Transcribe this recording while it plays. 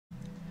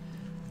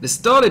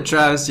Distorted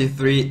Travesty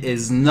 3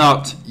 is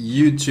not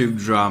YouTube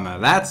drama.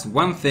 That's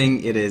one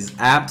thing it is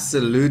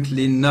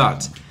absolutely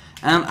not.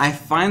 And I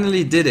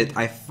finally did it.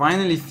 I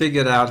finally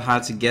figured out how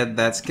to get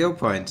that skill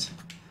point.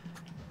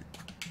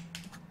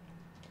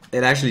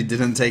 It actually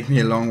didn't take me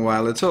a long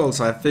while at all,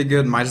 so I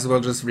figured might as well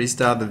just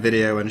restart the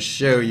video and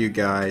show you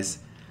guys.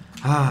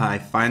 I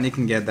finally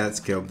can get that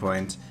skill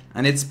point.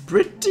 And it's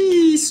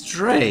pretty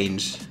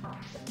strange.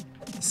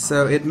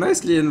 So it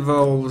mostly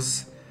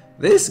involves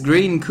this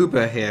green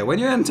Koopa here. When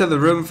you enter the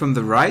room from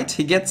the right,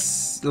 he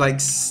gets like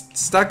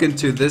stuck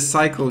into this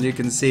cycle you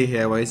can see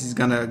here where he's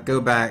gonna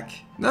go back.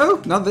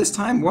 No, not this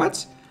time.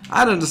 What?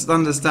 I don't just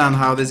understand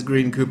how this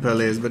green Koopa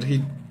lives, but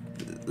he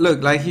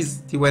look like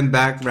he went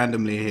back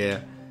randomly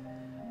here.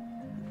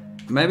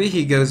 Maybe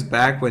he goes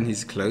back when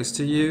he's close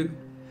to you.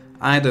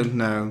 I don't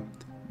know.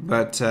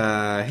 But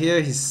here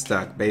he's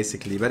stuck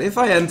basically. But if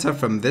I enter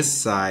from this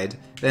side,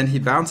 then he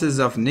bounces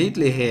off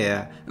neatly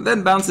here, and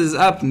then bounces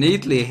up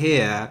neatly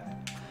here,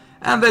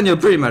 and then you're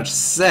pretty much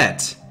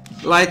set.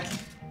 Like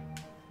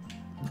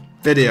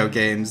video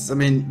games. I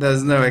mean,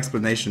 there's no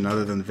explanation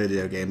other than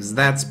video games.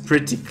 That's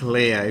pretty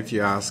clear if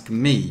you ask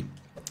me.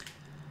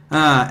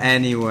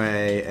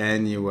 Anyway,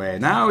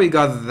 now we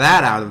got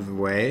that out of the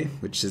way,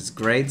 which is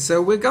great.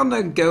 So we're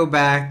gonna go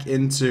back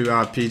into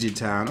RPG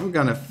Town. We're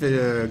gonna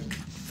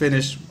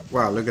finish.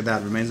 Wow, look at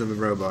that, remains of a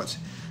robot.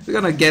 We're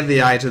gonna get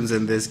the items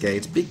in this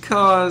gate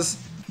because,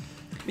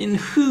 I mean,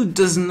 who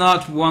does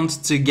not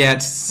want to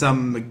get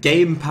some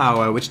game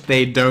power which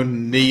they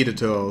don't need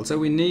at all? So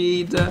we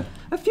need a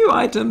few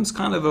items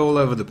kind of all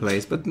over the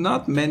place, but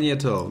not many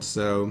at all.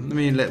 So, I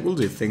mean, we'll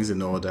do things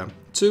in order.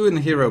 2 in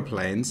Hero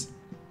Plains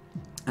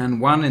and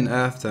 1 in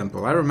Earth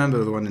Temple. I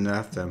remember the one in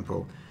Earth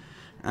Temple.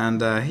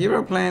 And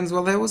Hero Plains,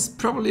 well, there was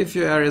probably a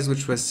few areas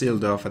which were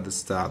sealed off at the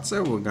start,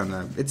 so we're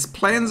gonna... It's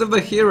Plains of the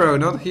Hero,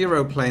 not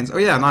Hero Plains. Oh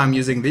yeah, now I'm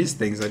using these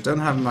things. I don't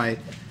have my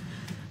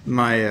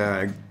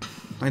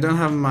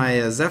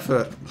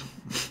Zephyr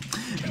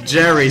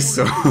Jerry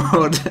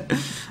sword.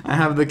 I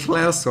have the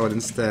Claire sword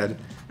instead.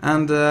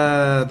 And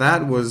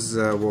that was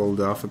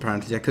walled off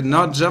apparently. I could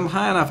not jump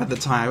high enough at the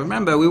time.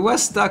 Remember, we were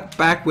stuck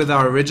back with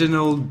our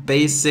original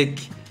basic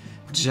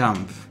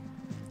jump.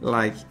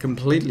 Like,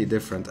 completely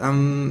different.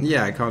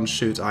 Yeah, I can't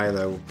shoot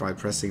either by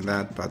pressing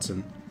that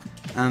button.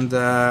 And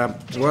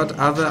what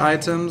other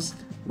items?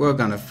 We're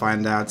gonna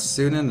find out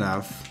soon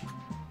enough.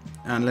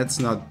 And let's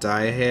not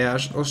die here. I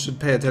should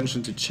pay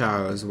attention to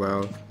Chow as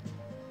well.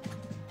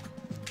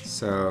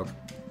 So,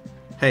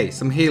 hey,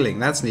 some healing,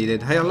 that's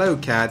needed. Hey, hello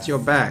cat, you're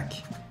back.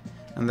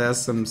 And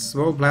there's some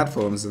small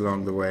platforms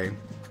along the way.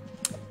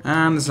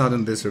 And it's not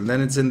in this room,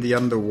 then it's in the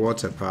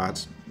underwater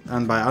part.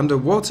 And by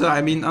underwater,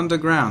 I mean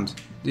underground.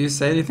 Do you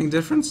say anything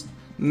different?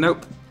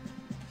 Nope.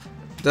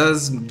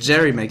 Does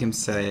Jerry make him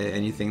say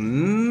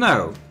anything?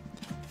 No.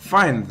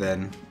 Fine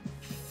then.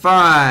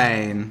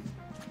 Fine.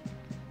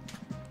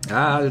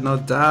 Do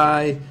not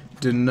die.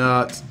 Do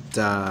not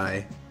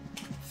die.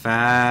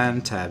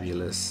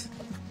 Fantabulous.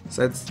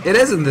 So it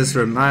is in this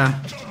room.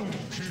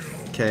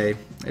 Okay,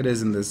 it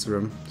is in this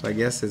room. So I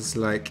guess it's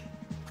like...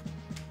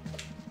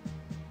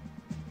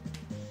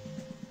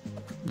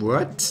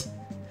 What?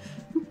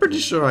 I'm pretty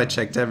sure I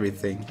checked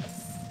everything.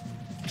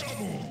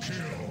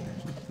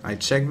 I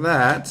checked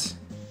that.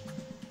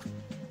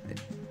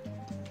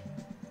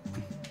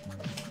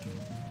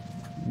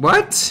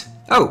 What?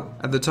 Oh,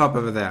 at the top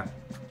over there.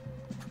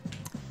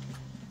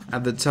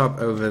 At the top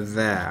over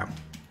there.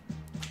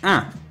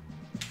 Ah.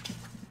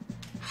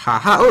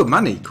 Haha. Oh,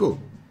 money. Cool.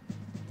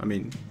 I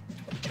mean,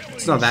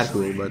 it's not that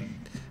cool, but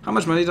how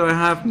much money do I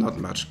have? Not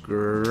much.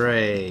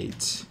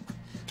 Great.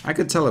 I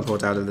could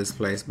teleport out of this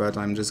place, but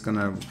I'm just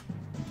gonna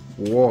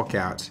walk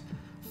out.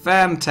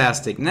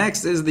 Fantastic.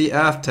 Next is the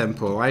Earth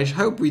Temple. I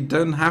hope we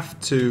don't have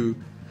to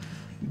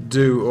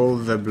do all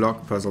the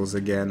block puzzles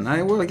again.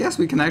 Well, I guess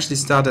we can actually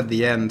start at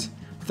the end.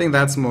 I think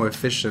that's more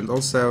efficient.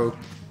 Also,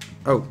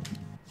 oh,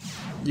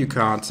 you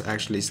can't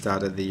actually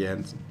start at the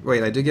end.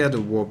 Wait, I do get a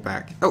warp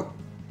back. Oh,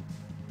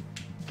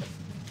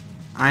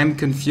 I'm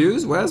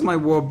confused. Where's my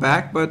warp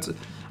back? But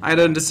I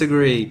don't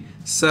disagree.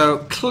 So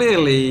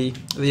clearly,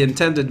 the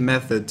intended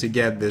method to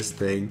get this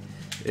thing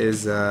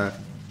is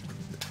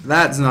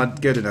that's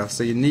not good enough,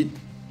 so you need...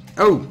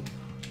 Oh!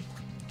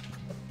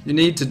 You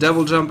need to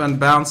double jump and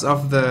bounce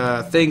off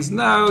the things.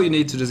 No, you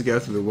need to just go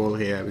through the wall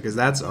here, because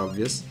that's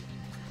obvious.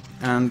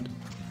 And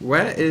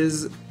where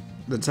is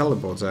the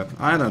teleporter?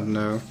 I don't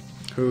know.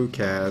 Who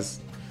cares?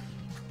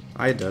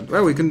 I don't.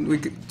 Well, we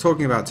can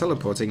talking about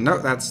teleporting. No,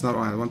 that's not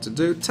what I want to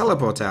do.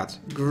 Teleport out.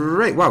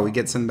 Great. Wow, we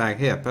get sent back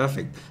here.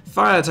 Perfect.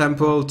 Fire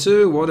Temple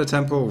 2, Water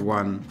Temple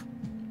 1.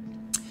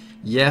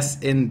 Yes,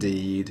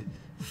 indeed.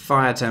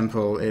 Fire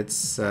Temple,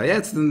 it's yeah,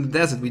 it's in the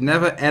desert. We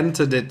never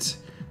entered it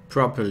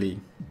properly.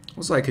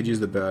 Also, I could use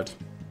the bird.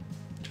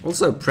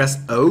 Also, press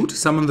O to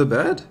summon the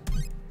bird?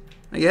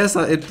 I guess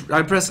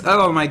I press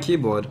O on my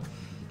keyboard.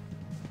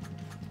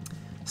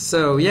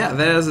 So yeah,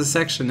 there's a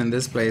section in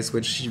this place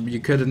which you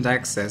couldn't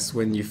access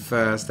when you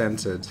first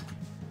entered.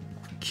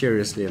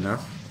 Curiously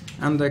enough.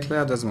 And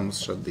Claire does want to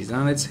shut these,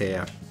 and it's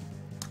here.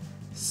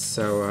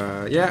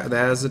 So, yeah,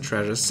 there's a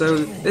treasure. So,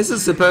 this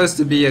is supposed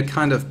to be a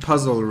kind of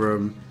puzzle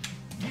room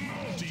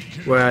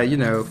where, you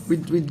know, we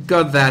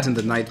got that in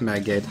the Nightmare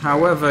Gate.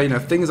 However, you know,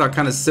 things are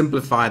kind of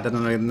simplified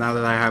now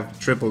that I have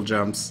triple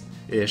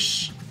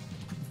jumps-ish.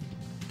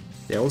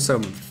 Yeah, also,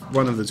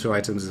 one of the two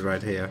items is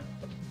right here.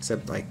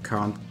 Except I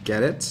can't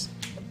get it.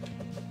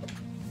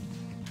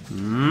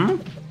 Hmm?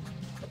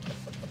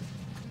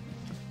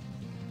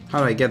 How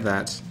do I get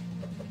that?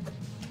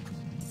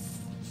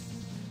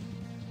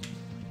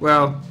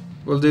 Well,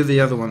 we'll do the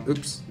other one.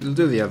 Oops, we'll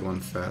do the other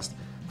one first.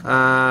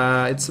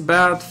 It's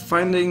about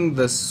finding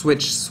the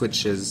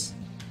switches.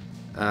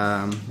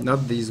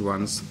 Not these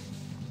ones.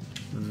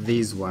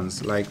 These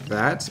ones, like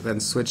that. Then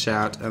switch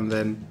out, and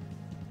then...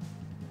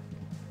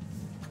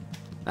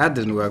 That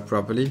didn't work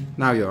properly.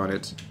 Now you're on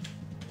it.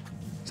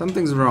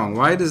 Something's wrong.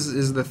 Why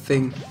is the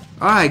thing...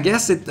 Oh, I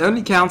guess it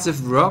only counts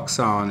if rocks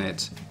are on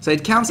it. So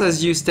it counts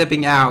as you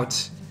stepping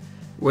out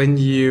when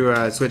you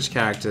switch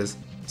characters.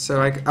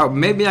 So oh,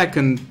 maybe I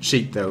can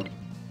cheat though.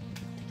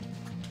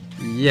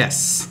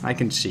 Yes, I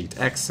can cheat.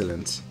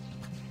 Excellent.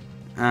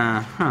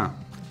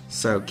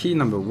 So key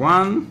number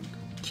 1.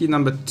 Key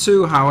number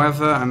 2,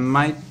 however, I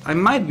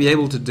might be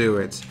able to do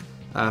it.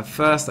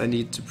 First I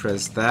need to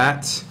press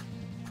that.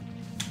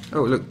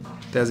 Oh look,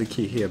 there's a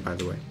key here, by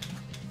the way.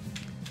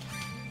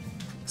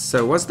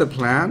 So what's the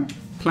plan?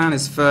 Plan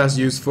is first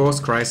use Force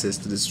Crisis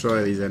to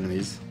destroy these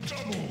enemies.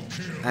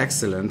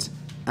 Excellent.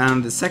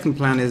 And the second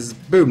plan is,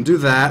 boom, do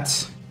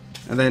that.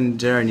 And then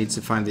Jerry needs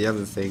to find the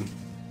other thing.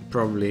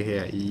 Probably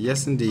here.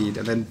 Yes, indeed.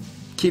 And then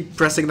keep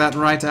pressing that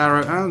right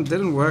arrow. Oh, it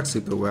didn't work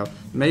super well.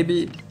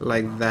 Maybe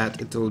like that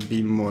it will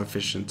be more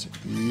efficient.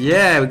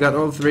 Yeah, we got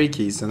all 3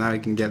 keys, so now we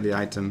can get the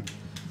item.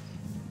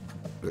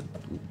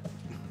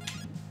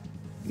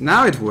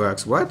 Now it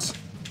works. What?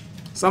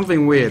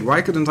 Something weird.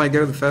 Why couldn't I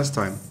go the first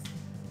time?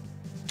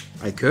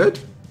 I could?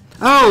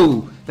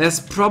 Oh! There's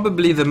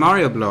probably the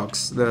Mario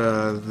blocks,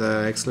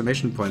 the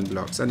exclamation point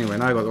blocks. Anyway,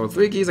 now I got all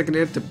 3 keys, I can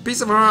hit the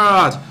piece of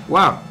heart!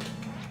 Wow!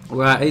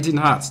 We're at 18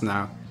 hearts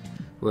now.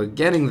 We're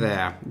getting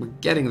there. We're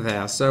getting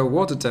there. So,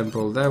 Water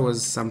Temple, there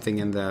was something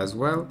in there as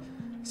well.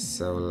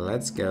 So,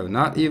 let's go.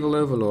 Not Evil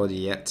Overlord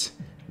yet.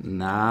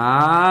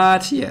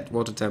 Not yet.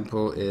 Water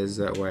Temple is,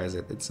 where is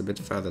it? It's a bit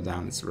further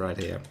down. It's right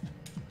here.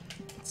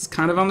 It's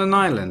kind of on an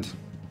island.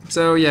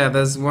 So, yeah,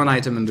 there's one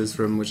item in this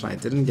room which I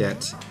didn't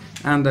get.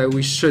 And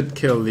we should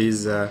kill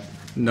these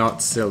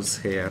not sylphs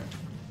here.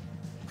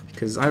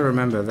 Because I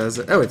remember there's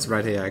a... Oh, it's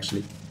right here,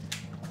 actually.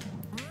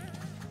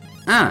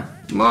 Ah!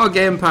 More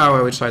game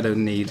power, which I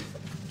don't need.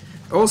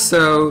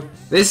 Also,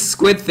 this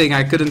squid thing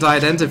I couldn't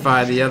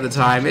identify the other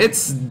time.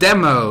 It's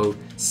Demo.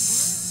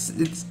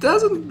 It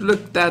doesn't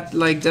look that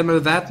like Demo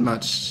that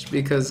much.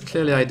 Because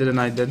clearly I didn't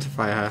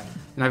identify her.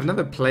 And I've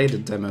never played a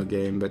Demo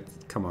game, but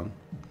come on.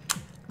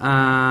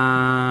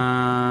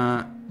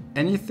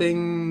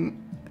 Anything...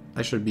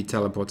 I should be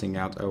teleporting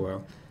out, oh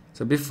well.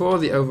 So before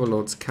the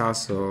Overlord's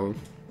castle,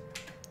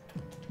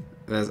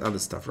 there's other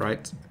stuff,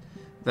 right?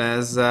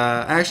 There's,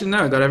 actually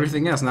no, I got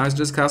everything else. Now it's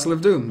just Castle of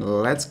Doom.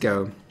 Let's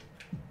go.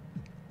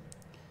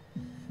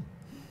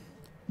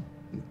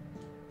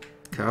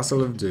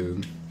 Castle of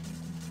Doom.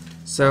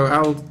 So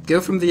I'll go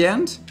from the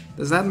end?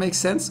 Does that make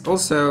sense?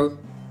 Also,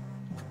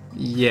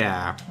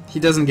 yeah,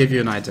 he doesn't give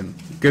you an item.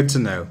 Good to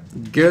know.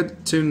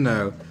 Good to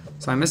know.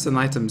 So I missed an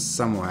item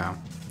somewhere.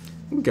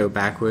 We'll go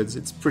backwards.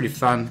 It's pretty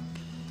fun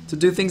to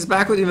do things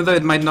backwards, even though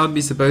it might not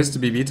be supposed to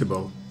be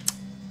beatable.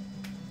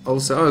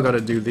 Also, oh, I gotta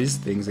do these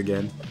things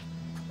again.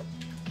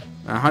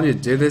 How do you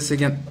do this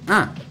again?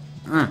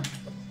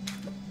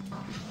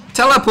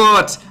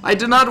 Teleport! I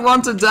do not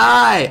want to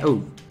die!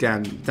 Oh,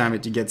 damn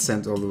it, you get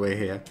sent all the way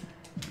here.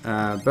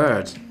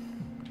 Bird.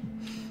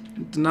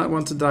 Do not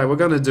want to die. We're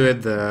gonna do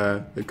it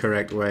the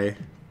correct way.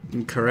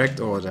 In correct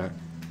order.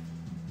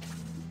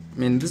 I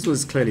mean, this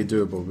was clearly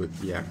doable, but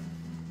yeah.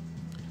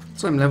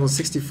 So I'm level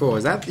 64.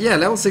 Is that? Yeah,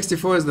 level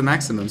 64 is the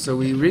maximum. So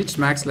we reached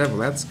max level.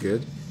 That's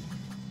good.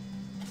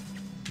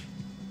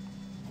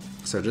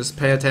 So just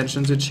pay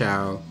attention to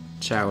Chow.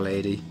 Chow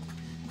lady.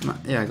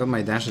 Yeah, I got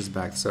my dashes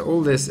back. So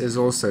all this is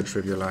also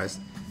trivialized.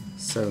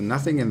 So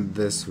nothing in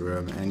this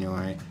room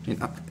anyway. I mean,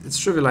 it's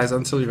trivialized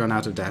until you run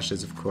out of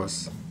dashes, of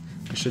course.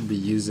 I should be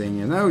using...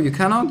 You know, you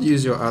cannot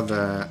use your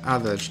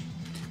other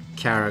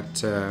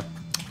character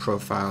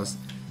profiles.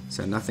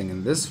 So nothing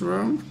in this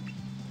room.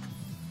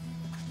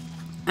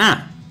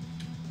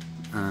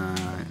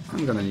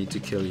 I'm gonna need to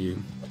kill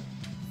you.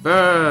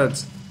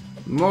 Birds!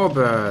 More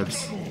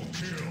birds!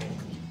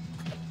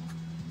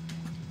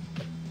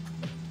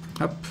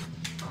 Up.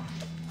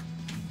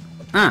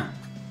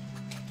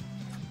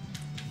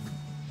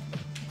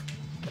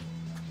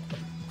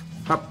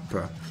 Up.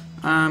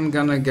 I'm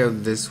gonna go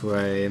this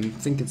way. I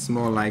think it's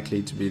more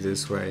likely to be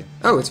this way.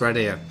 Oh, it's right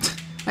here.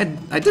 I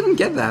didn't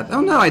get that.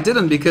 Oh no, I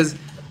didn't, because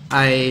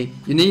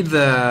you need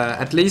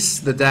at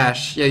least the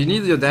dash. Yeah, you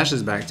need your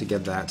dashes back to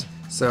get that.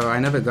 So I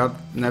never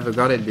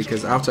got it,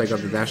 because after I got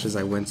the dashes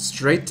I went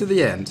straight to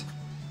the end.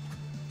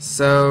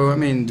 So I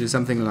mean, do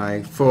something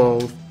like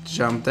fall,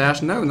 jump,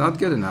 dash. No, not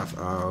good enough.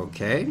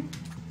 Okay.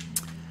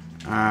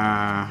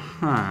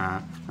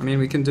 I mean,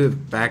 we can do a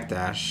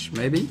backdash,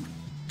 maybe?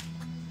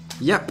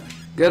 Yep,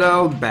 good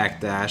old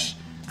backdash.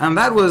 And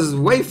that was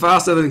way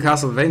faster than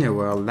Castlevania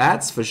World,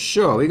 that's for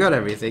sure. We got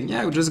everything.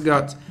 Yeah, we just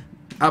got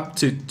up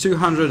to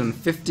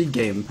 250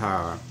 game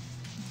power.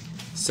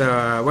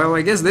 So, well,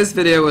 I guess this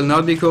video will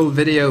not be called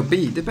Video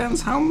B.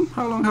 Depends, how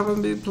long have I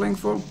been playing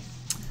for?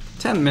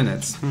 10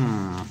 minutes.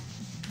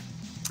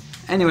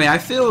 Anyway, I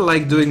feel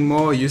like doing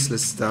more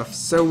useless stuff,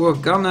 so we're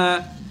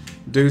gonna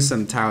do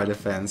some tower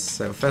defense.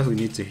 So first we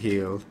need to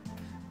heal.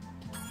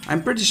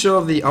 I'm pretty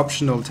sure the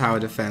optional tower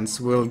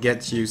defense will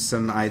get you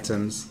some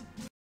items.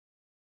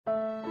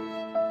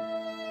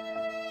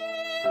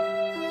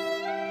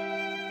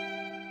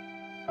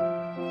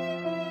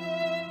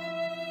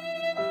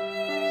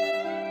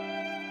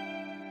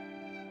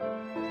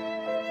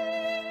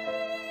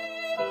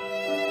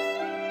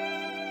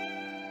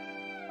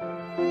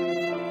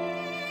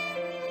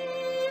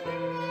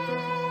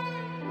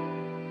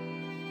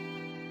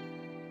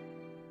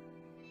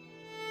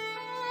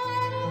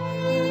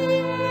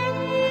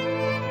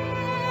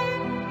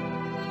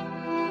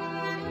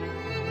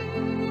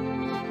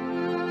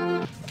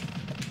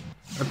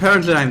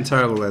 Apparently I'm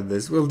terrible at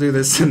this. We'll do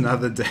this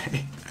another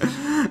day.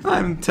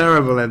 I'm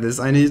terrible at this.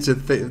 I need to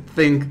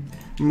think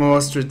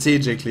more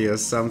strategically or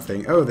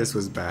something. Oh, this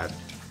was bad.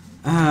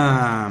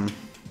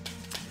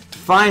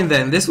 Fine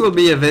then. This will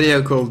be a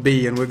video called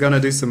B, and we're gonna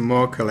do some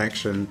more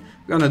collection.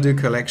 We're gonna do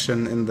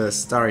collection in the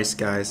Starry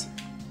Skies.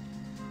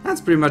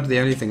 That's pretty much the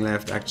only thing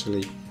left,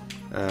 actually.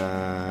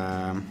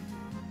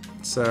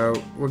 So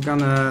we're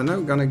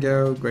gonna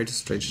go Greater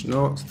Stretch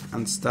North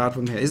and start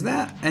from here. Is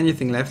there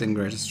anything left in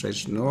Greater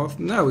Stretch North?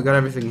 No, we got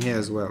everything here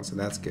as well, so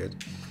that's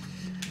good.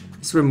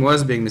 This room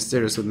was being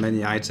mysterious with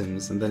many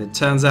items, and then it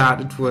turns out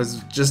it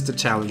was just a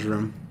challenge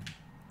room.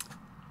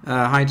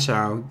 Hi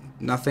Chow,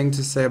 nothing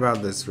to say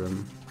about this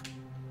room.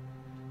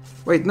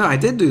 Wait, no, I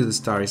did do the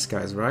Starry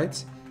Skies,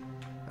 right?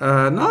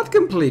 Not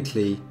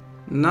completely.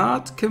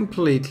 Not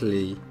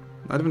completely.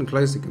 Not even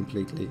close to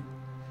completely.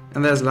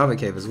 And there's Lava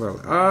Cave as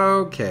well.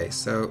 Okay,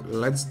 so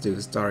let's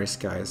do Starry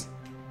Skies.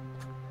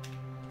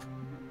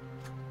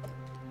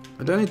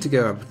 I don't need to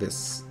go up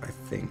this, I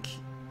think.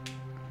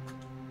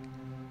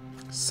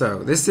 So,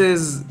 this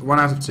is 1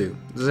 out of 2.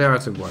 0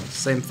 out of 1.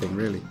 Same thing,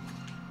 really.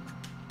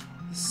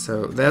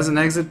 So, there's an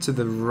exit to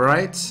the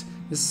right.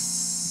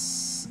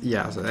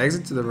 Yeah, so the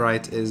exit to the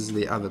right is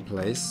the other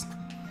place.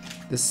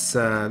 This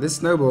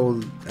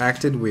snowball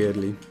acted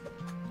weirdly.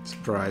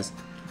 Surprise.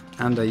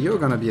 And you're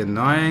gonna be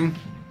annoying.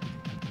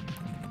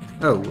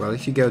 Oh, well,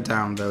 if you go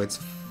down, though, it's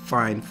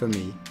fine for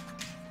me.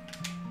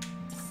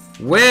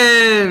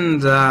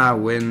 Wind! Ah,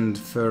 wind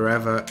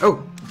forever.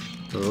 Oh,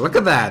 look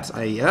at that.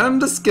 I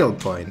earned a skill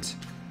point.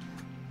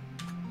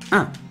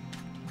 No.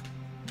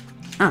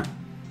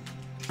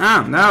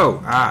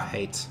 Ah,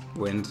 hate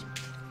wind.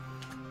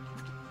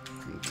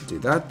 Need to do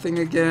that thing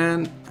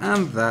again,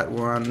 and that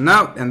one.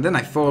 No, and then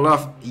I fall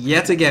off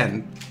yet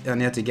again.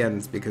 And yet again,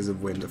 it's because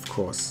of wind, of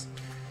course.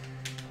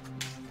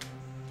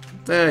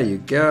 There you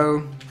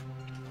go.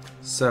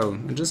 So,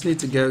 I just need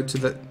to go to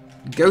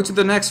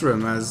the next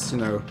room, as, you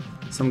know,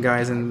 some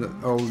guys in the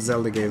old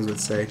Zelda games would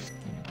say.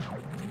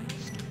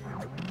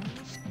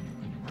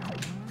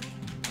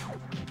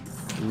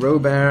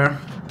 Robear,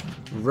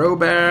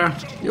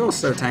 you're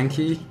so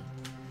tanky.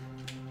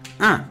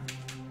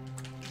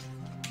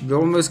 We'd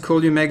almost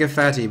call you Mega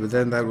Fatty, but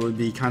then that would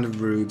be kind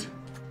of rude.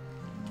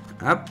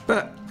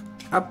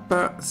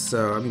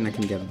 So, I mean, I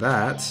can get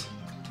that.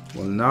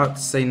 Will not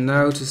say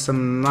no to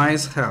some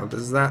nice health.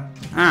 Is that...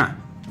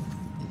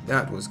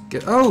 That was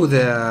good. Oh,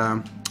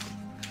 the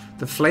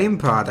flame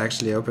part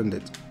actually opened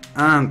it.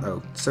 And,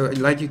 oh, so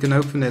like you can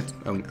open it...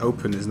 I mean,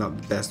 open is not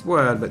the best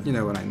word, but you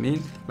know what I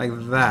mean. Like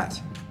that.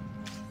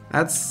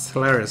 That's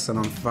hilarious and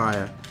on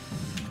fire.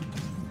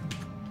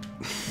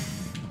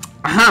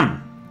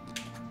 Ahem!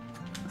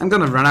 I'm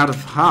gonna run out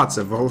of hearts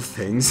of all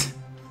things.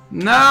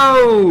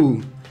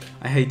 No!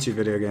 I hate you,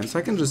 video games. So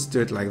I can just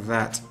do it like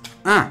that.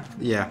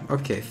 Yeah,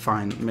 okay,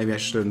 fine. Maybe I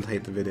shouldn't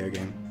hate the video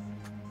game.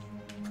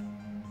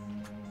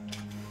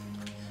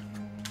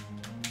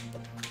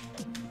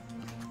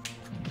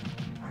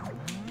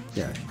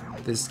 Yeah,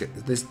 this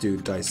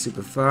dude dies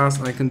super fast,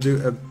 and I can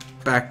do a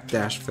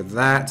backdash for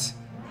that.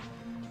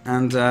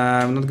 And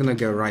I'm not gonna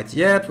go right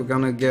yet. We're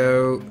gonna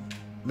go.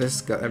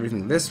 This got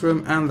everything in this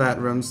room and that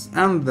room's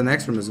and the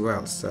next room as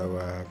well.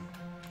 So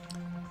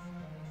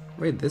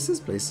wait, this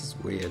place is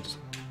weird.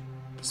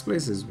 This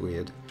place is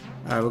weird.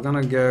 We're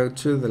gonna go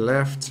to the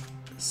left.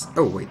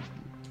 Oh wait.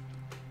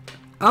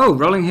 Oh,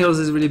 Rolling Hills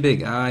is really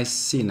big. I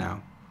see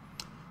now.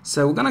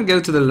 So we're gonna go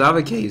to the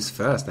lava caves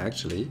first,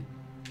 actually.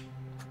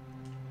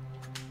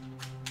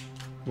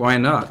 Why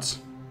not?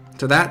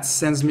 So that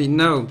sends me...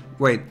 No,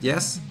 wait,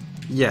 yes?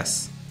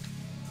 Yes.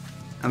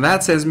 And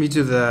that sends me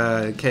to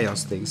the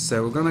chaos thing.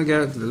 So we're gonna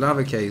go to the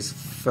lava caves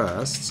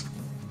first.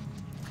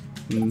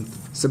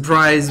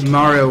 Surprise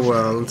Mario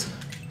World.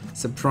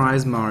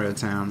 Surprise Mario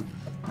Town.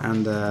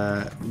 And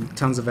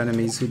tons of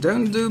enemies who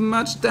don't do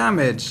much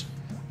damage.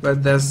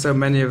 But there's so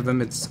many of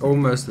them, it's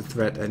almost a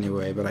threat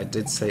anyway, but I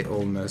did say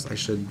almost. I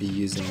should be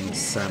using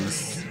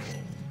Samus.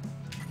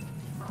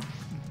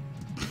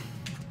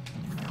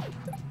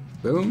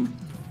 Boom.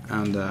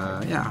 And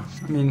yeah,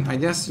 I mean, I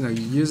guess, you know,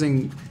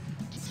 using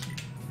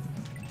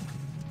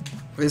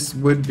this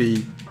would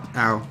be...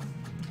 Ow.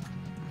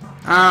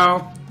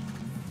 Ow!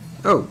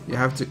 Oh, you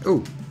have to...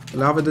 Oh,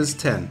 lava does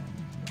 10.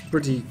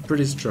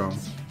 Pretty strong.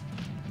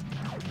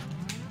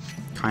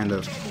 Kind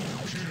of.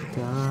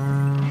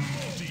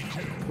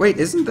 Wait,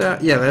 isn't there...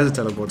 Yeah, there's a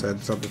teleporter at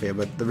the top of here,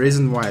 but the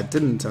reason why I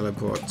didn't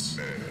teleport...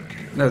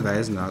 No, there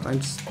is not. I'm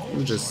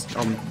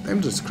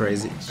just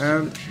crazy.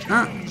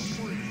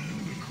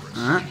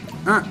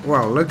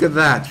 Wow, look at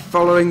that.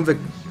 Following the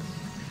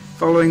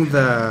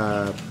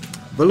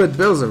bullet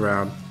bills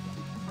around.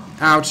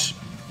 Ouch.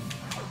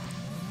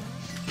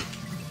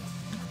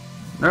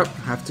 Nope,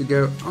 have to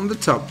go on the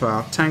top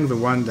part, tank the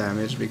 1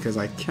 damage because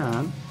I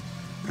can.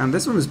 And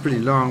this room is pretty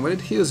long, but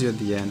it heals you at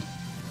the end.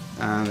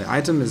 And the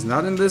item is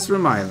not in this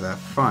room either.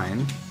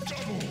 Fine.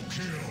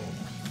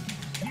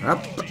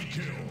 Up.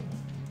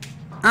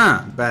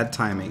 Ah, bad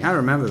timing. I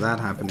remember that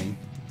happening.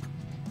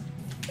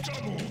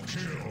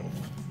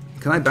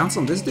 Can I bounce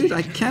on this dude?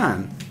 I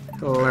can.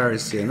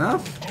 Hilariously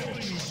enough.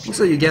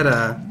 Also, you get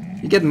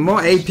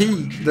more AP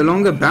the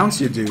longer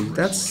bounce you do.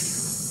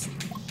 That's...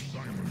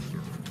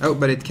 Oh,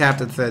 but it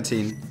capped at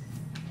 13.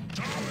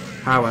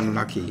 How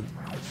unlucky.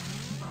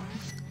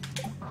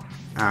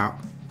 Ow.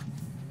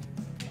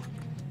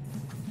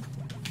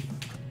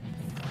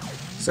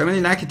 So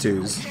many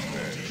Lakitus.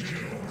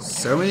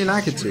 So many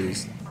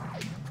Lakitus.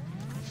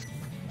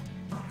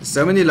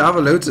 So many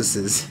lava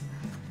lotuses.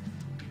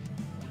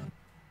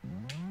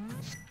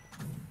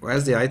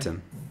 Where's the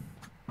item?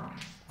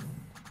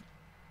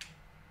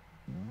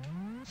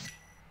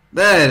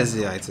 There is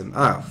the item.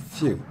 Oh,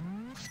 phew.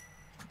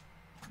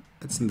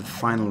 It's in the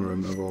final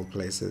room of all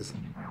places.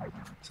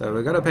 So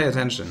we gotta pay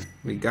attention.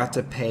 We got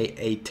to pay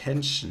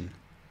attention.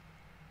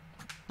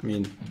 I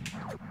mean,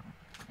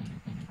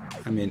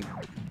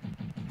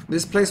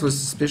 this place was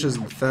suspicious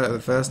the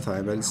first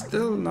time, but it's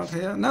still not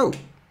here. No.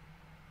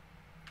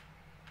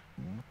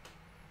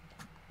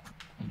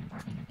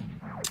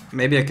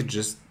 Maybe I could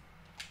just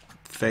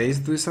phase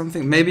through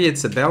something. Maybe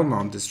it's a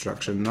Belmont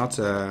destruction, not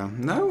a...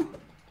 No?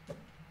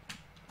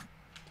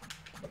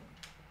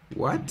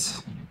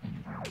 What?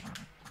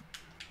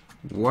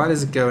 What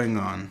is going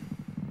on?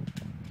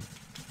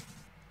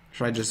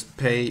 Should I just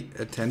pay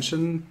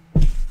attention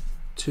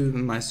to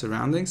my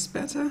surroundings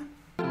better?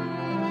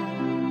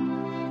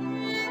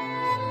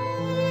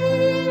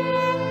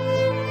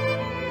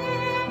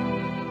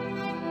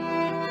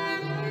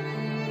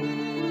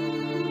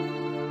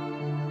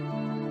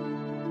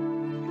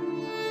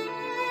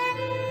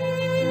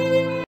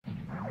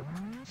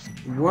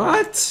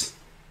 What?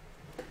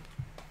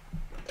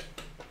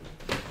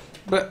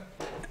 But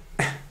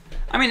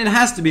I mean, it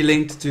has to be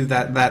linked to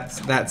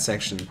that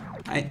section.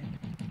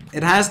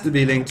 It has to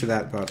be linked to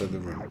that part of the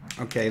room.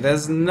 Okay,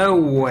 there's no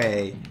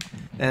way.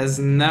 There's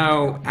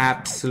no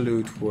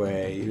absolute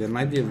way. There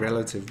might be a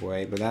relative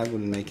way, but that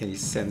wouldn't make any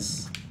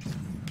sense.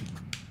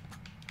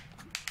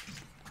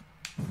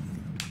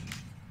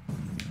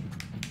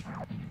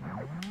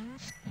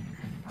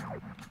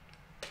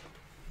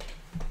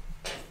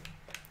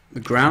 The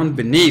ground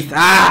beneath.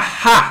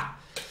 Aha!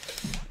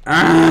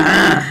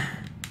 Ah!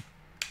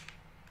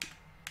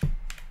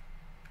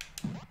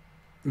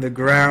 The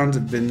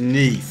ground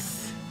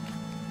beneath.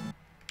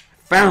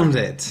 Found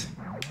it.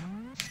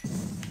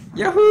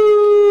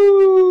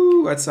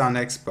 Yahoo! What's our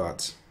next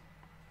spot?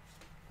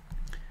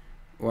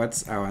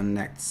 What's our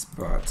next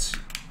spot?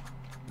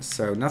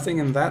 So nothing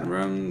in that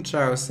room.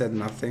 Chao said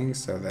nothing,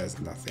 so there's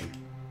nothing.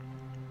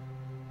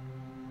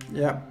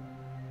 Yep.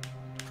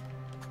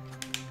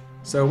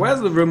 So where's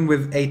the room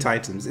with 8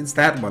 items? It's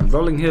that one,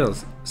 Rolling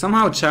Hills.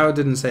 Somehow Chao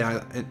didn't say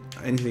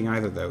anything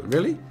either though.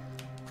 Really?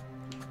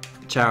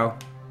 Chao.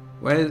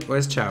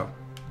 Where's Chao?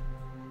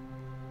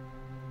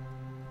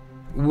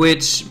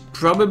 Which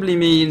probably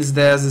means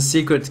there's a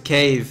secret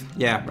cave.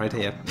 Yeah, right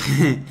here.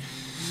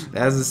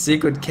 There's a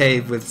secret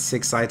cave with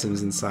 6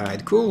 items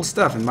inside. Cool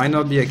stuff. It might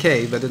not be a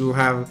cave, but it'll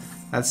have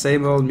that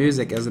same old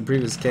music as the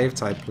previous cave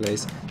type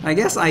place. I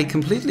guess I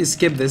completely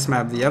skipped this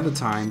map the other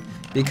time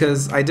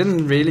because I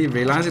didn't really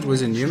realize it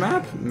was a new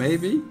map,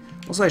 maybe.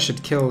 Also, I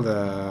should kill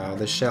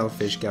the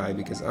shellfish guy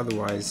because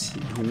otherwise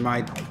he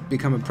might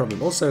become a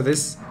problem. Also,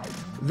 this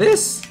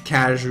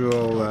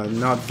casual,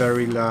 not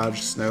very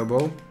large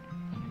snowball.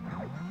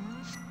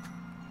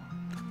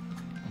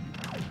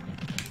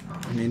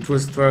 I mean, it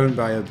was thrown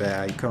by a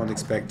bear. You can't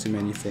expect too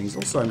many things.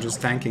 Also, I'm just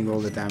tanking all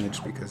the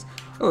damage because...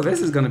 Oh,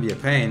 this is gonna be a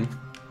pain.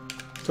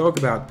 Talk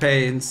about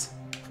pains.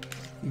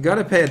 You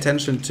gotta pay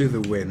attention to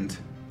the wind.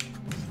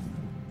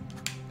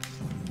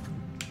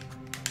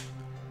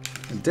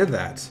 I did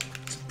that,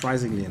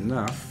 surprisingly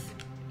enough.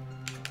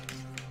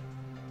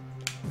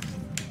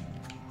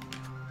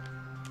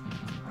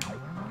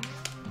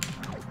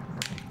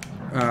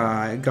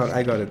 I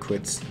gotta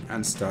quit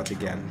and start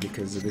again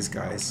because this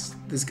guy's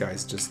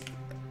just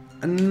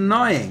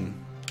annoying.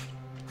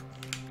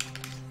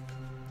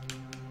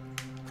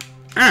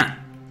 Ah!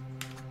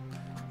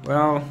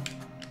 Well,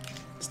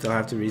 still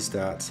have to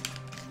restart.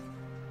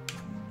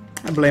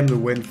 I blame the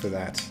wind for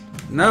that.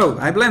 No,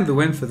 I blame the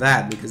wind for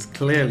that because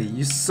clearly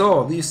you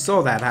saw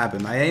that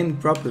happen. I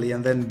aimed properly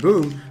and then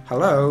boom,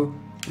 hello,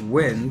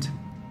 wind.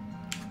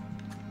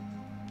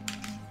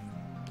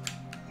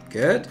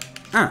 Good.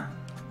 Ah.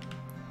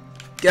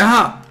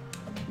 Ah.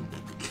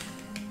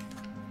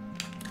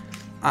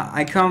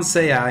 I can't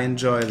say I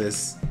enjoy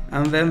this.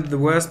 And then the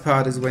worst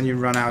part is when you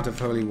run out of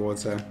holy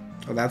water.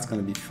 Oh, that's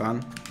gonna be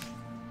fun.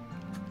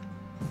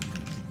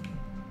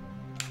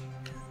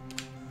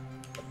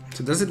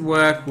 So does it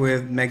work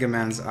with Mega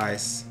Man's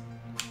ice?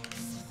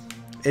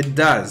 It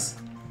does.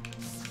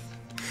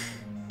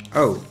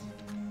 Oh.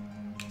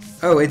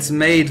 Oh, it's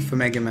made for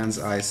Mega Man's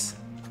ice.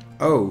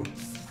 Oh.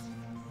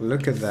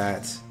 Look at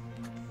that.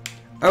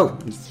 Oh,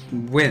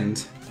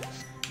 wind.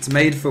 It's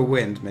made for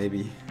wind,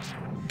 maybe.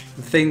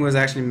 The thing was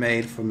actually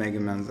made for Mega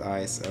Man's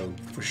ice. Oh,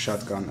 for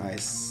shotgun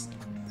ice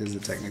is the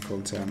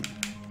technical term.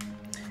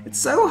 It's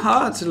so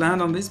hard to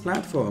land on these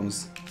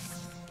platforms.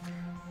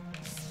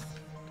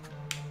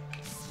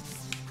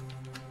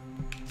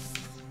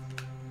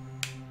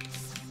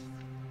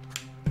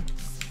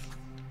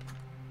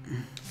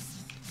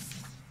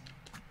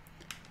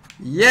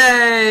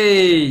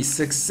 Yay!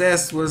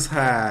 Success was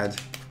had.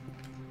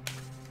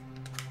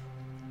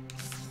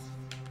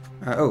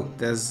 Oh,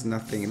 there's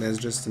nothing. There's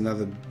just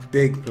another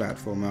big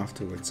platform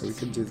afterwards, so we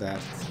can do that.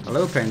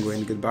 Hello,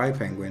 penguin. Goodbye,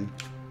 penguin.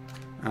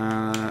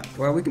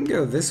 Well, we can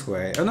go this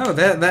way. Oh no,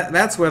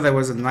 that's where there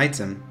was an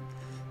item.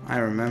 I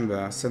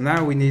remember. So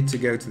now we need to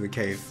go to the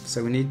cave.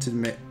 So we need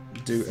to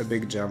do a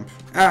big jump.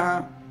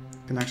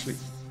 Can actually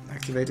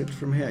activate it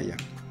from here. Yeah.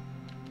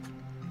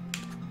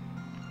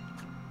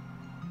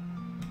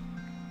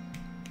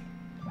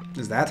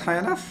 Is that high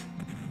enough?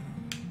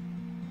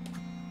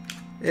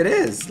 It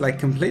is, like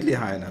completely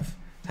high enough.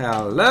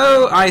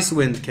 Hello,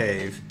 Icewind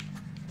Cave.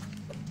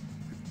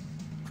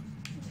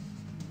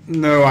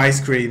 No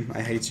ice cream,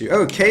 I hate you.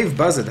 Oh, Cave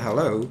Buzzard,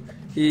 hello.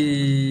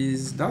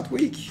 He's not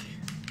weak.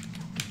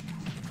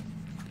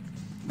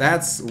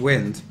 That's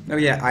wind. Oh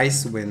yeah,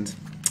 ice wind.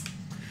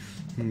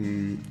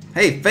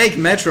 Hey, fake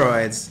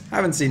Metroids.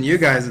 Haven't seen you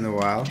guys in a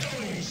while.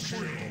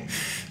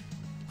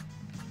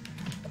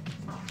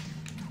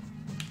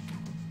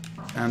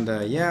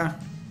 And yeah,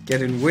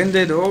 getting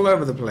winded all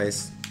over the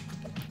place.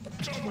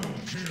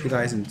 He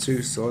dies in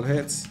 2 sword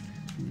hits.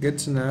 Good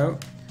to know.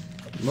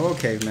 More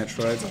cave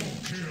Metroids.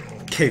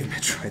 Cave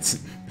Metroids.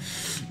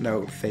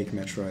 No, fake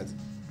Metroids.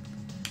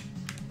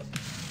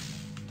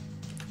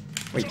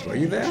 Wait, were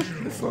you there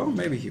before?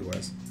 Maybe he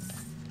was.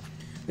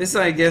 This,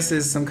 I guess,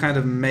 is some kind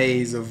of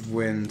maze of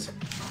wind.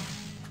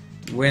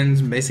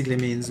 Wind basically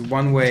means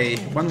one-way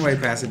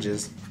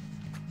passages.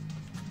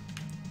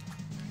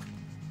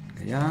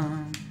 Yeah.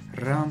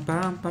 I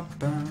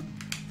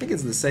think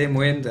it's the same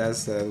wind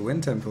as the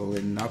Wind Temple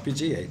in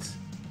RPG 8.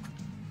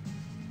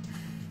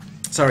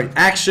 Sorry,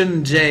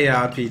 Action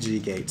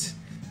JRPG Gate.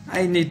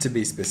 I need to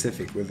be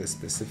specific with the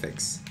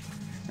specifics.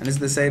 And it's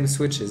the same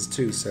switches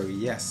too, so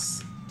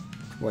yes.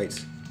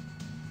 Wait.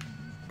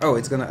 Oh,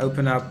 it's gonna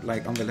open up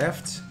like on the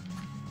left?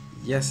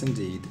 Yes,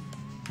 indeed.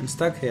 I'm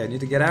stuck here. I need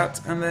to get out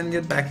and then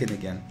get back in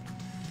again.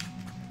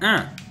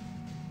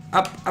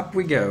 Up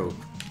we go.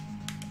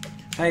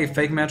 Hey,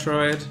 fake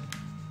Metroid.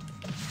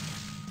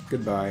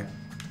 Goodbye.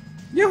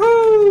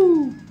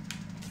 Yoo-hoo!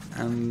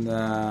 And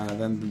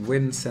then the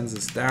wind sends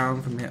us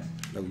down from here.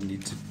 No, we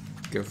need to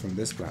go from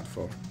this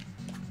platform.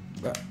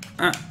 But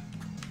I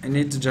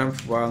need to jump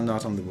while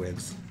not on the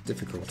wind.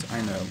 Difficult,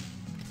 I know.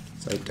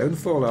 So don't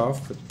fall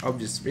off for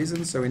obvious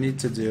reasons. So we need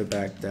to do a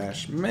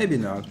backdash. Maybe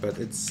not, but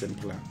it's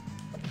simpler.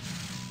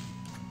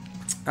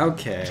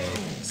 Okay,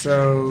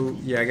 so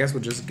yeah, I guess we're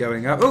just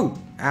going up. Oh,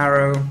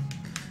 arrow,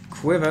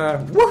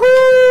 quiver.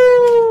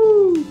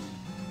 Woohoo!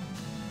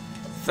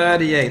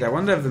 38. I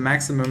wonder if the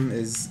maximum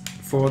is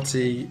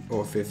 40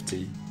 or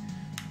 50.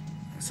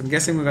 So I'm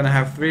guessing we're gonna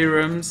have 3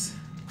 rooms.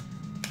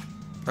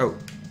 Oh.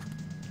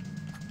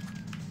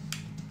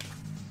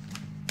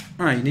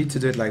 Oh, you need to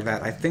do it like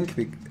that. I think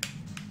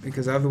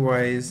because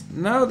otherwise,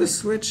 no, the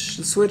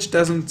switch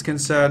doesn't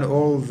concern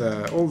all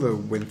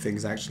the wind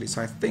things actually.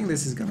 So I think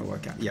this is gonna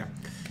work out. Yeah.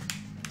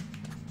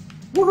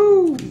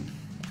 Woohoo!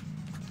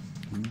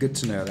 Good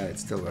to know that it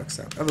still works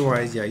out.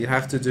 Otherwise, yeah, you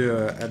have to do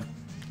a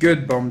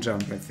good bomb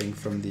jump, I think,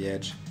 from the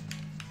edge.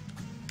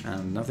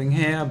 And nothing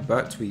here,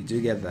 but we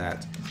do get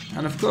that.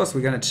 And of course,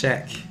 we're gonna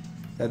check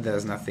that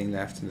there's nothing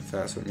left in the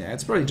first one. Yeah,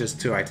 it's probably just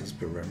 2 items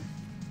per room.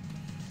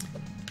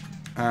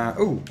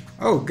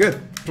 Oh, good.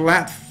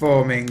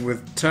 Platforming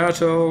with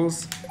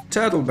turtles,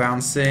 turtle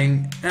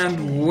bouncing,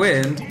 and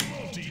wind,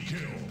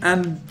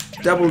 and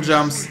double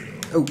jumps.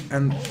 Oh,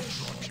 and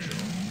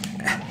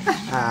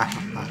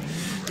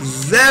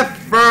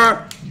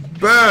Zephyr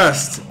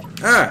Burst.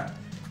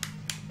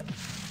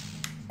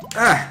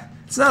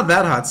 It's not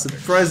that hard,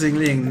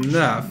 surprisingly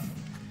enough.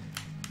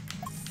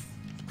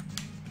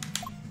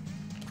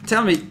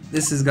 Tell me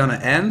this is gonna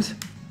end.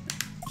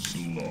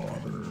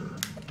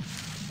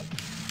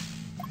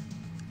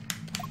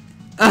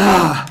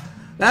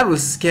 That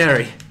was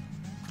scary.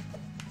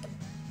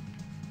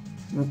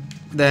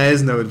 There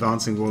is no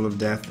advancing wall of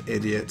death,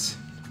 idiot.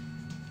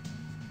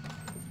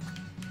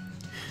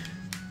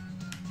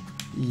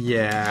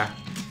 Yeah.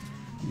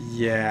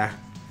 Yeah.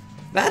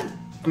 That,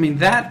 I mean,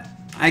 that,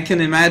 I can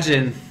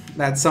imagine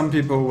that some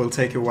people will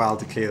take a while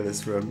to clear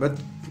this room,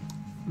 but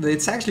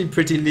it's actually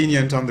pretty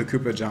lenient on the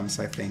Koopa jumps,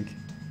 I think.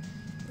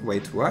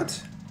 Wait, what?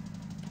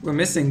 We're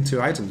missing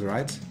 2 items,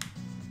 right?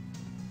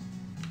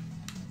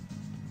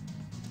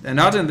 They're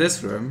not in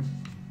this room.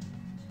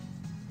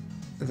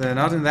 They're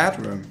not in that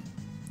room.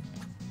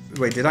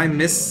 Wait, did I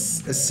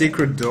miss a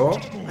secret door?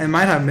 I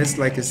might have missed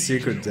like a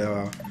secret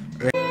door.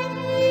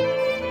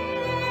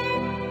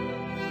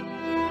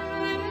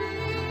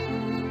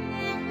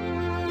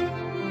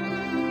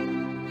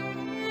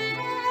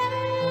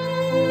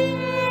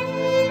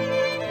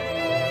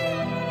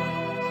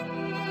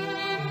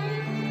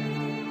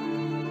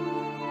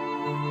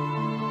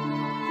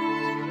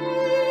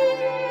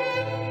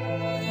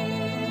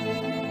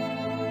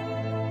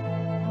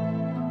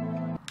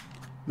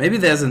 Maybe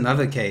there's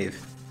another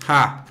cave.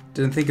 Ha!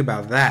 Didn't think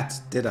about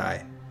that, did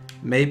I?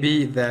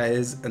 Maybe there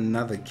is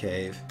another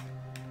cave.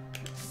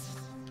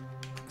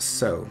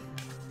 So.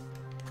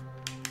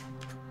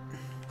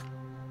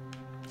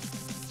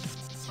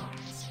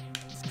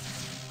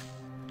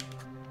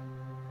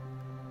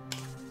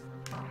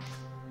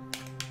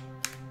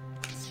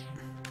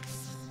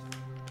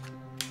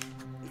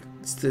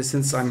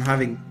 Since I'm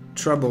having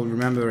trouble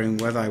remembering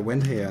whether I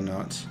went here or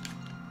not.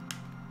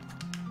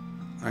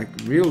 Like,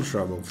 real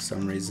trouble for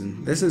some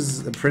reason. This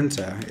is a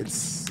printer.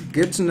 It's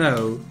good to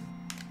know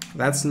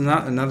that's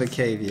not another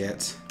cave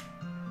yet.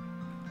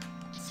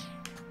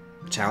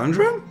 Challenge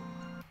room?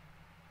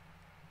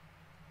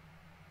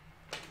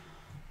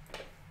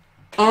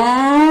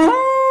 Oh!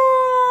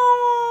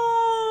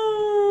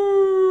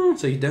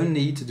 So you don't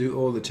need to do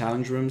all the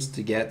challenge rooms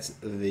to get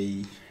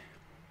the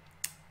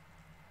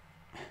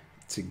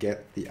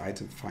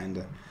item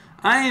finder.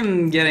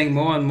 I'm getting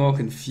more and more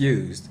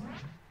confused.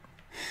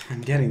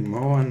 I'm getting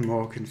more and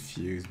more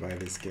confused by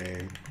this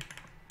game.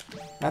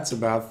 That's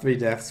about 3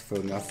 deaths for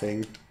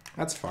nothing.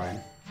 That's fine.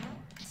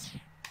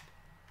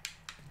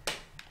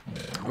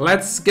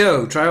 Let's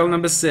go! Trial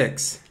number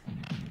 6.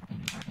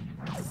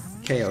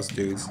 Chaos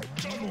dudes.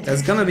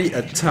 There's gonna be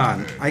a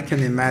ton. I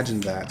can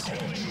imagine that.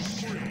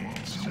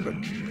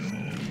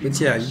 But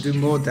yeah, you do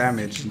more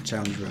damage in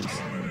challenge rooms.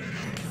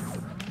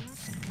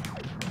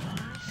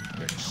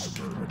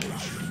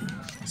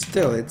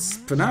 Still,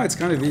 for now it's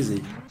kind of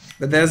easy.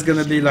 But there's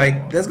gonna be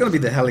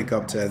the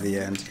helicopter at the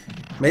end.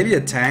 Maybe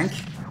a tank.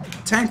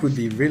 A tank would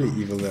be really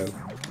evil though.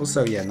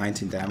 Also, yeah,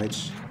 19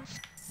 damage.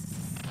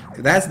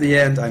 If that's the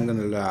end, I'm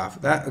gonna laugh.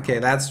 That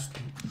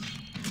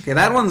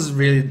one's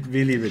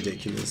really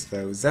ridiculous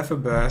though. Zephyr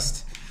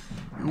Burst.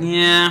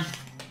 Yeah.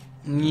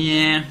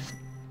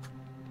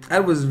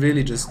 That was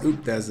really just,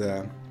 oop, there's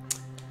a...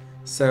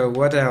 So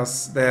what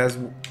else? There's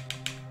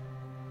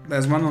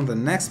one on the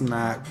next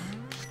map.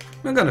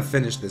 I'm gonna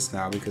finish this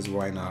now because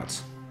why not?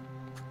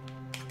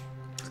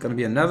 It's gonna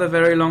be another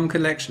very long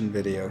collection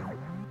video.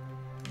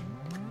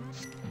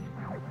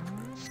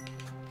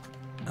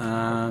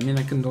 I mean,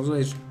 I can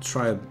also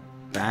try a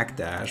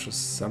backdash or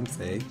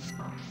something.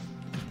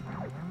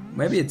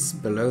 Maybe it's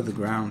below the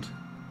ground.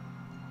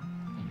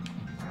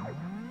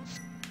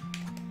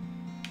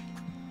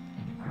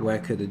 Where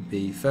could it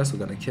be? First we're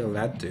gonna kill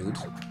that dude.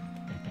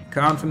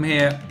 Can't from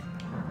here.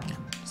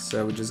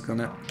 So we're just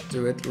gonna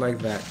do it like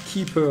that.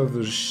 Keeper of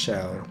the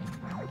Shell.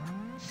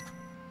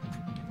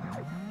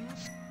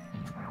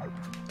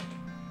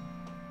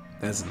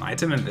 There's an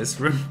item in this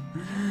room.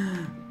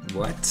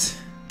 What?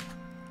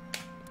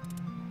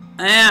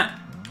 Ah.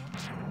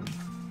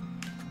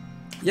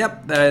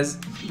 Yep, there is.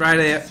 Right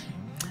here.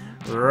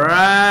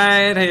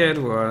 Right here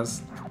it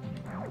was.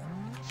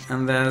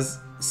 And there's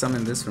some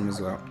in this room as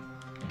well.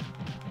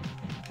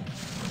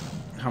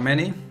 How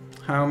many?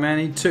 How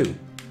many? 2.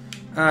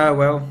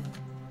 Well,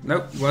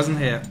 nope, wasn't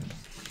here.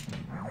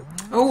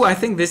 Oh, I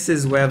think this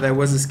is where there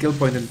was a skill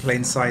point in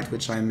plain sight,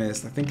 which I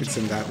missed. I think it's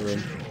in that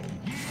room.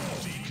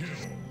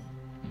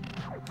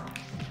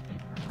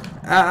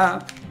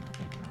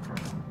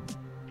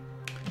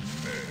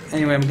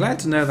 Anyway, I'm glad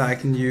to know that I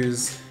can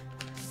use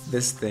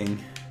this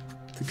thing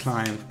to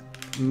climb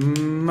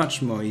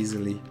much more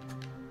easily.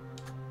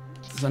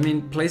 So, I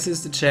mean,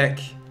 places to check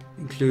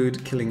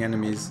include killing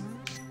enemies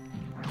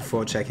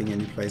before checking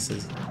any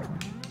places.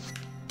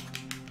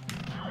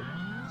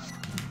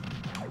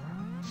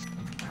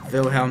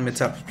 Wilhelm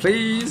it up,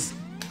 please!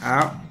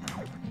 Ow.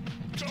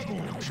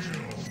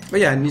 But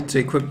yeah, I need to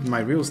equip my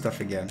real stuff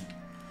again.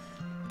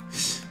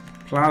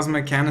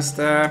 Plasma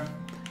canister,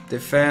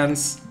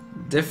 defense,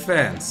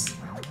 defense.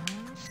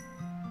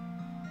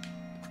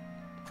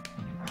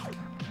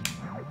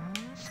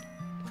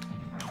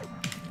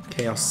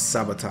 Chaos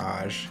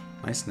sabotage.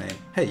 Nice name.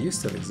 Hey, you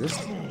still exist.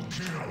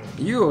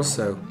 You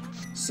also.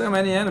 So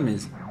many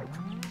enemies.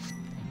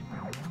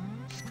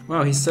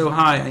 Wow, he's so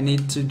high, I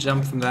need to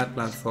jump from that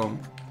platform.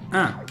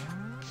 Ah.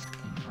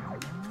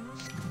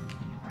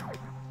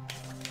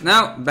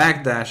 Now,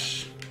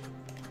 backdash.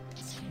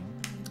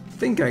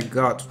 think I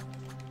got...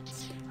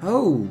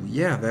 Oh,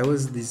 yeah, there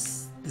was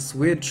this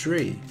weird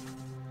tree.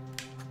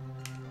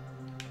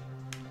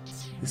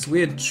 This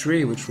weird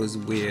tree which was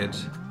weird.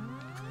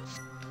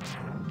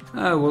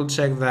 Oh, we'll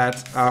check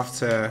that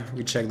after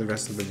we check the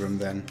rest of the room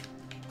then.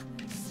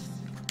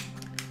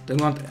 Don't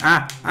want...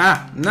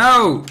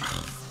 no!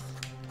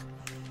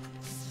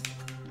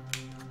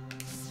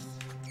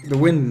 The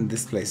wind in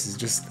this place is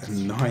just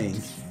annoying.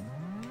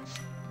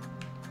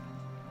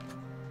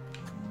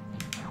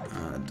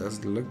 It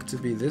does look to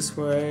be this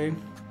way.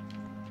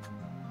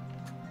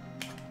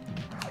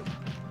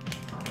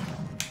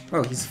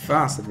 Oh, he's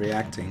fast at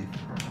reacting.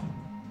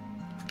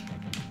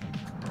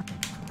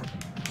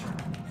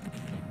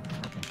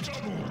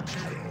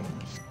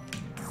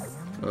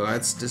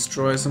 Let's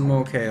destroy some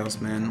more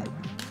chaos, man.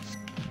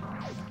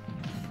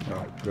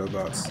 Oh,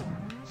 robots.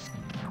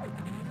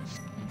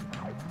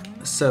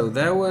 So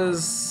there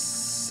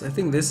was... I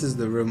think this is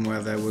the room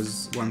where there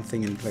was one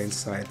thing in plain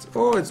sight.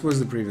 Or it was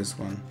the previous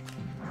one.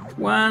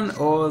 One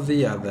or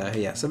the other.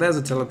 Yeah, so there's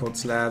a teleport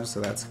slab,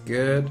 so that's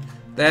good.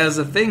 There's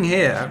a thing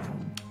here.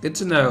 Good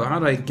to know. How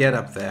do I get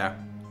up there?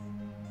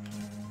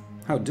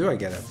 How do I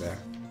get up there?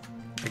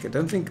 Like, I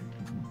don't think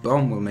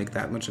bomb will make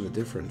that much of a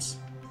difference.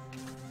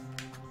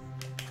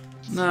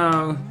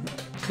 No,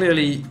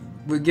 clearly,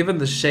 we're given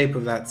the shape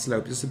of that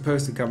slope. You're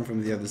supposed to come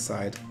from the other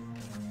side.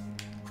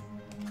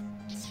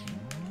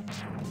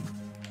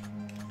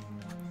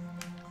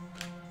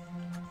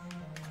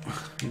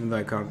 Even though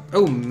I can't...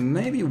 Oh,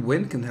 maybe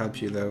wind can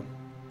help you, though.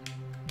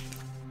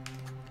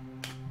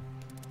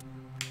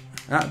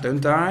 Ah,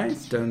 don't die.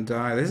 Don't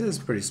die. This is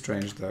pretty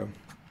strange, though.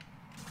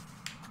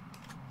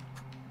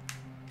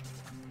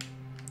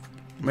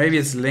 Maybe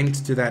it's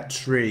linked to that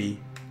tree.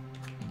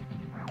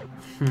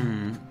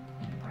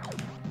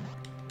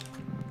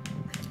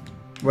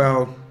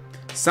 Well,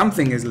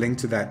 something is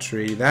linked to that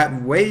tree.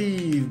 That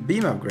wave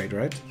beam upgrade,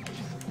 right?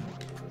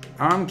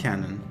 Arm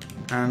cannon.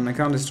 And I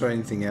can't destroy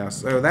anything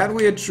else. So that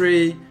weird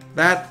tree,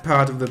 that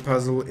part of the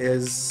puzzle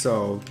is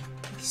solved.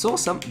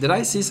 Did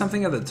I see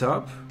something at the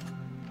top?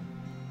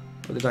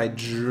 Or did I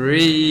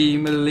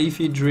dream a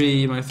leafy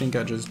dream? I think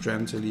I just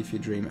dreamt a leafy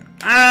dream.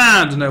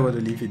 I don't know what a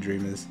leafy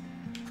dream is.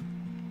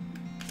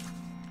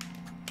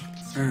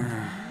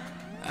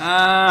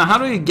 How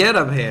do you get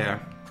up here?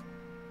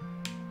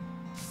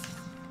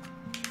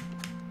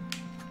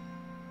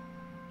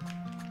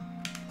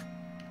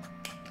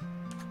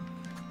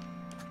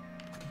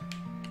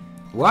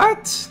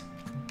 What?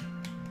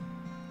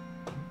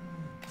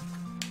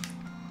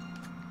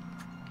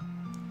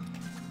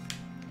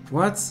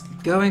 What's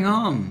going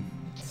on?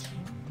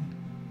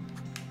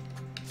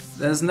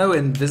 There's no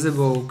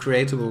invisible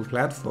creatable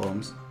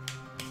platforms.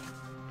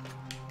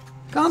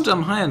 Can't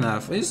jump high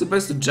enough. Are you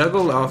supposed to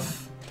juggle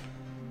off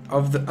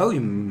of the... Oh, you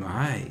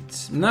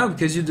might. No,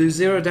 because you do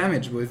 0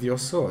 damage with your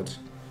sword.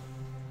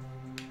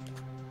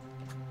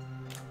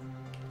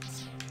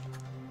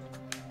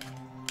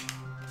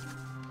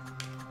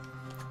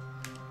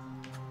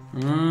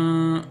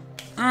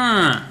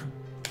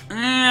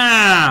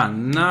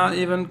 Not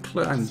even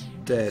close. I'm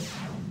dead.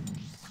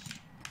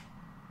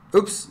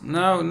 Oops.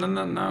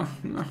 No.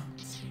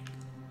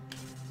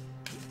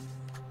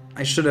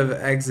 I should have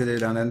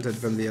exited and entered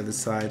from the other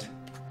side.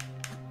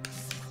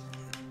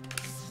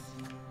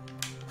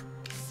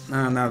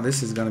 Now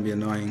this is gonna be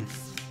annoying.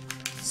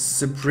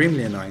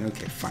 Supremely annoying.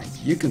 Okay, fine.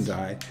 You can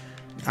die.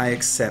 I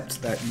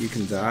accept that you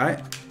can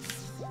die.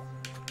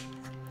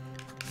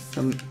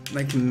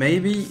 Like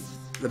maybe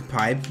the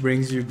pipe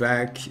brings you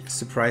back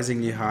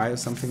surprisingly high or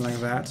something like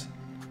that.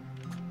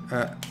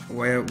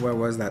 Where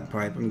was that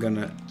pipe? I'm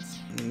gonna...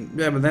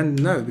 Yeah, but then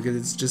no, because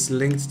it's just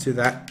linked to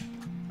that...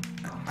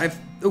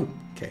 Oh,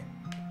 okay.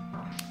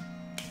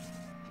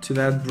 To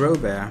that bro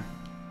bear.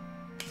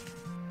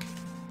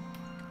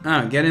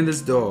 Get in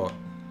this door.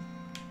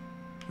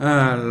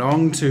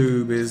 Long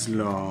tube is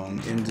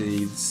long,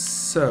 indeed.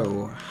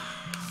 So,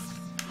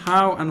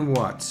 how and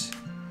what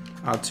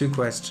are 2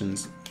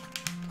 questions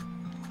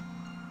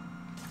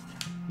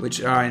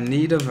which are in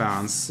need of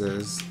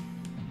answers.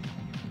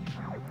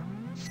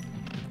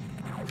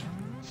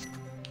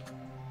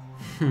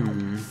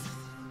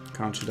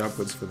 Can't shoot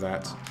upwards for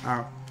that.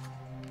 Ow.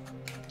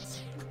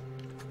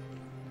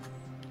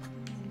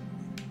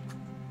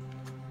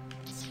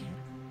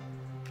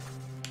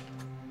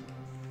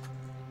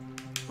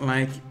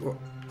 Like,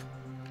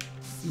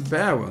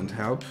 bear won't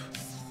help.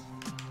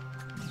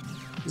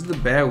 Is the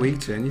bear weak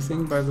to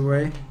anything, by the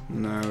way?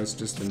 No, it's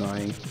just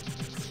annoying.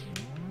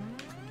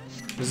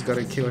 Just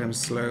gotta kill him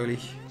slowly.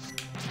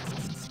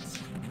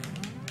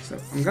 So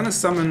I'm gonna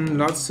summon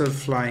lots of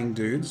flying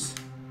dudes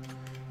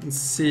and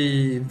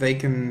see if they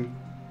can...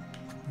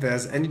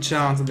 there's any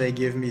chance that they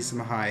give me some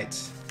height.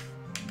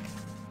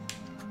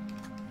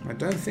 I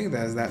don't think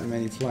there's that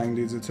many flying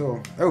dudes at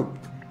all. Oh!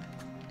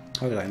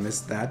 How did I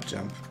miss that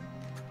jump?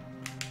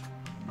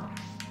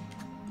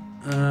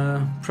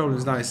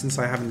 Problem's nice since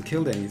I haven't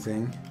killed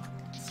anything.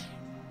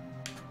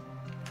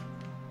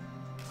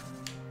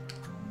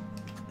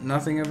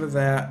 Nothing over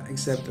there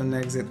except an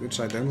exit which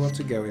I don't want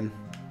to go in.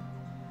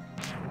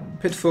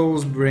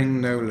 Pitfalls bring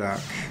no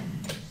luck.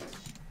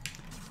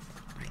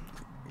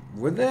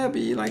 Would there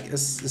be like a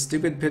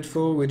stupid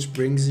pitfall which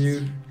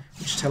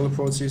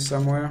teleports you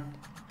somewhere?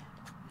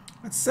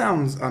 That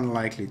sounds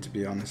unlikely, to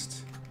be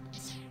honest.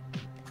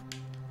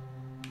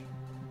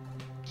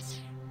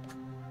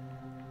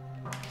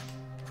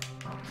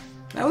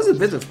 That was a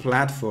bit of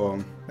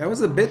platform. That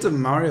was a bit of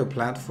Mario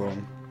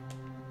platform.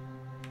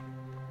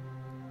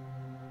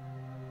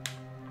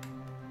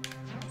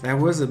 That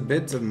was a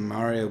bit of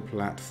Mario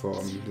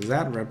platform. Does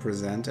that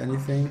represent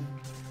anything?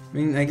 I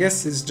mean, I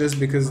guess it's just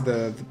because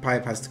the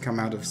pipe has to come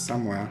out of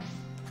somewhere.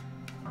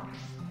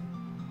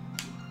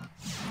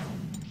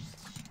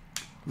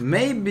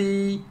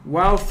 Maybe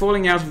while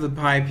falling out of the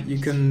pipe you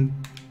can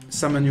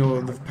summon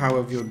the power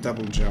of your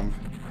double jump.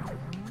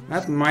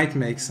 That might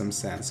make some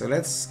sense. So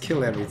let's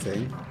kill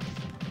everything.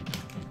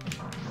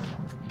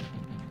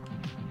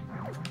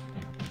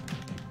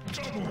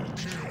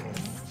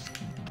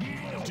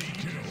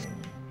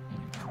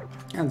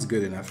 That's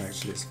good enough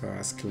actually as far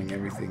as killing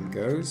everything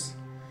goes.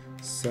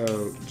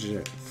 So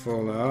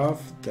fall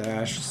off,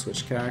 dash,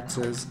 switch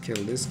characters,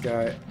 kill this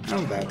guy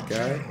and that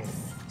guy.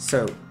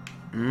 So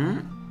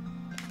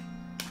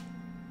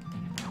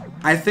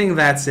I think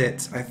that's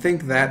it. I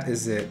think that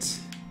is it.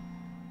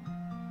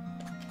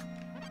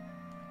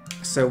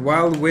 So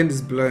while the wind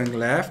is blowing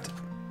left,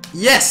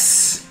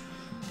 yes!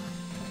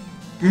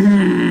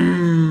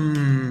 And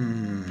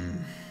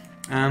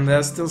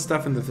there's still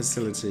stuff in the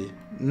facility.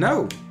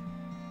 No!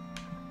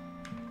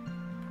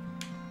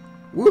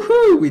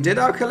 Woohoo! We did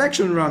our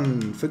collection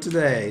run for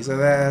today. So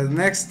the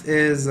next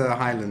is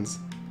Highlands.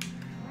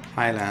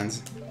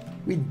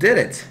 We did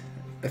it!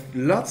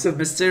 Lots of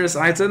mysterious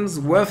items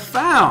were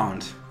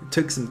found. It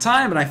took some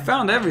time, but I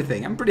found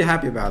everything. I'm pretty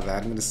happy about that.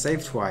 I'm going to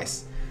save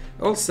twice.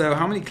 Also,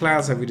 how many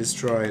clouds have we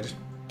destroyed?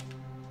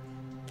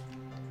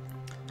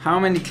 How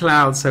many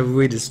clouds have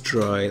we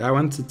destroyed? I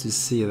wanted to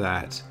see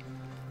that.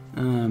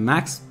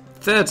 Max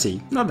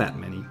 30. Not that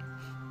many.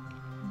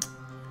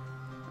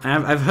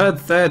 I've heard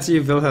 30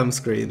 Wilhelm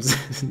screams.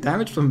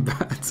 Damage from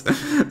birds.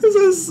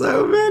 There's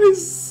so many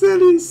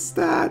silly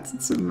stats.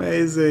 It's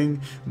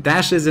amazing.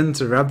 Dash is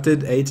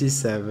interrupted.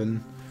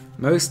 87.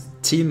 Most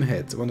team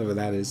hit. I wonder what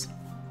that is.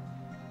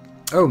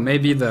 Oh,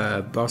 maybe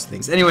the boss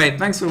things. Anyway,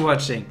 thanks for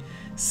watching.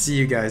 See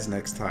you guys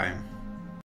next time.